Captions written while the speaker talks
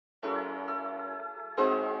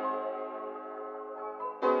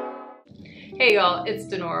Hey y'all, it's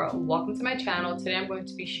Dinorah. Welcome to my channel. Today I'm going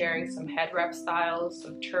to be sharing some head wrap styles,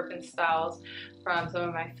 some turban styles from some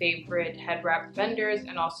of my favorite head wrap vendors,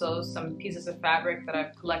 and also some pieces of fabric that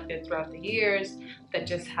I've collected throughout the years that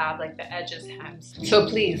just have like the edges hems. So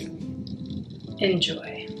please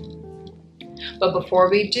enjoy. But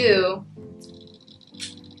before we do,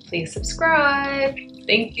 please subscribe.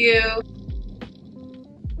 Thank you.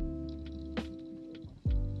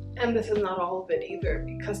 And this is not all of it either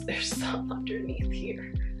because there's some underneath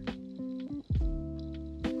here.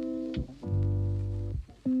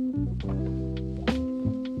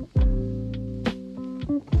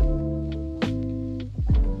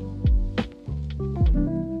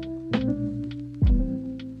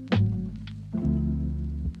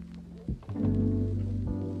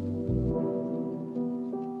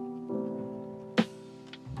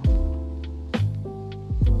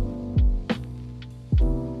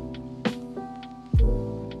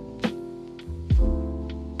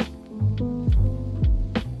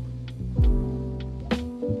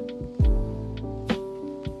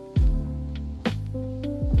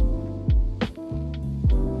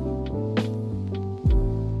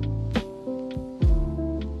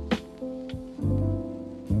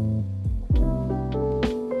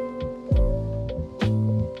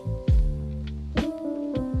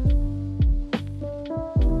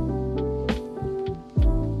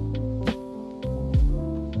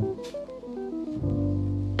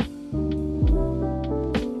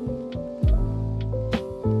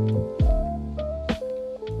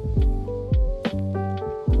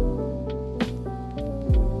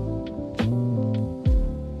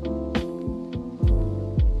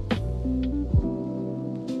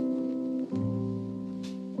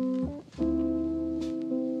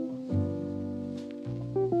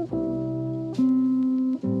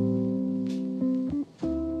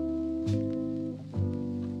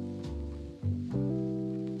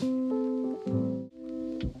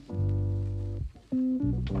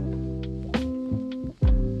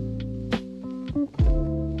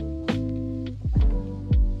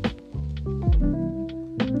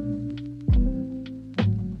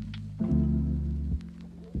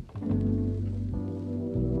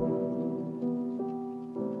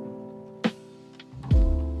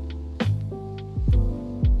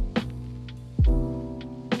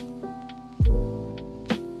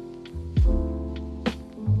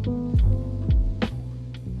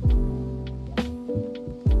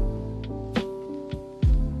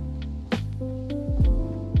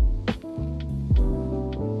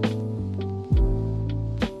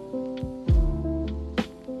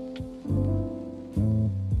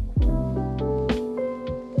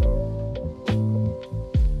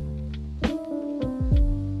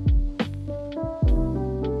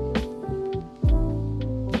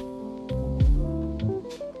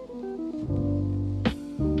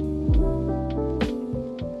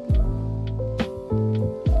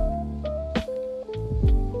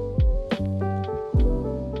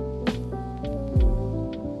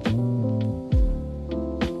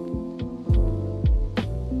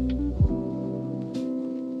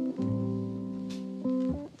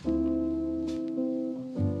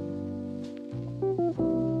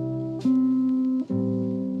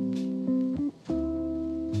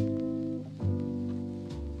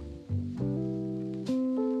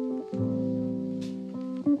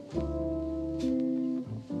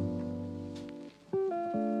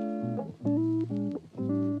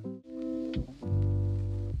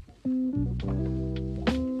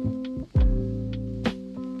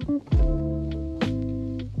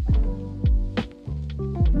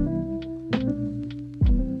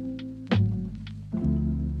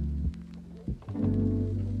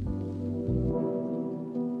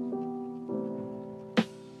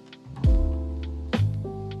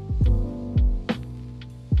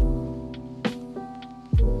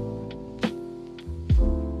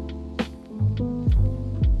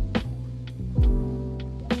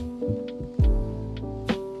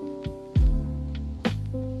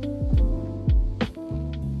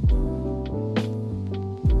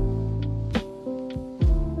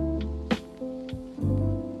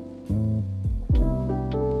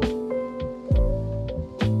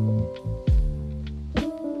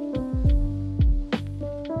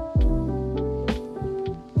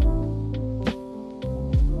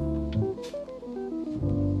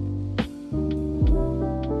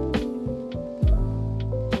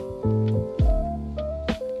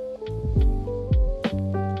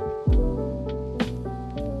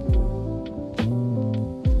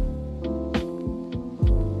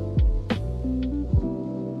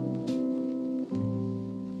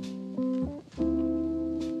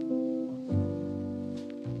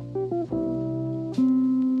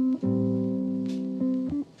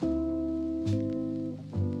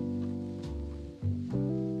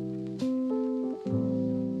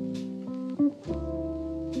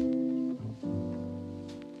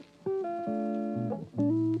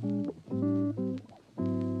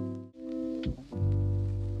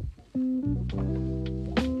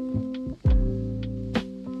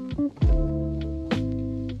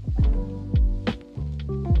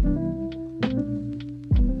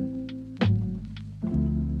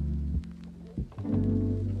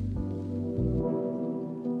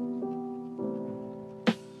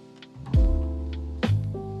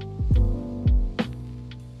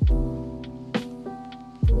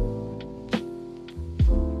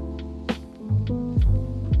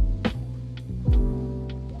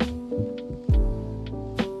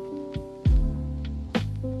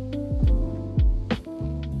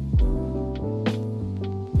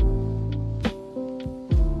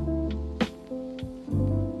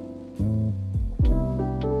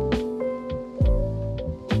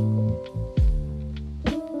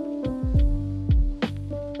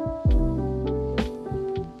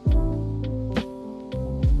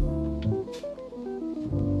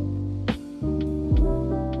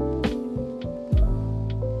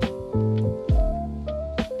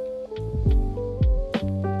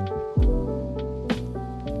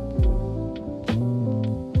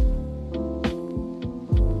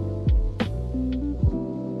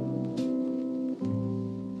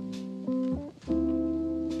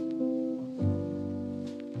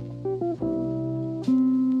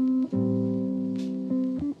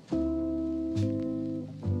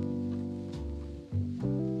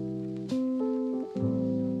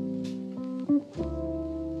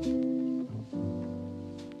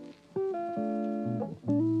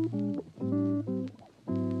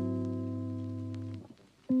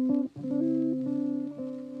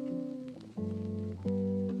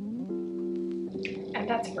 And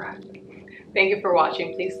that's a wrap. Thank you for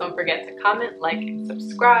watching. Please don't forget to comment, like, and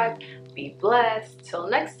subscribe. Be blessed. Till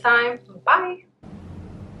next time. Bye.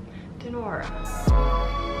 Dinorah.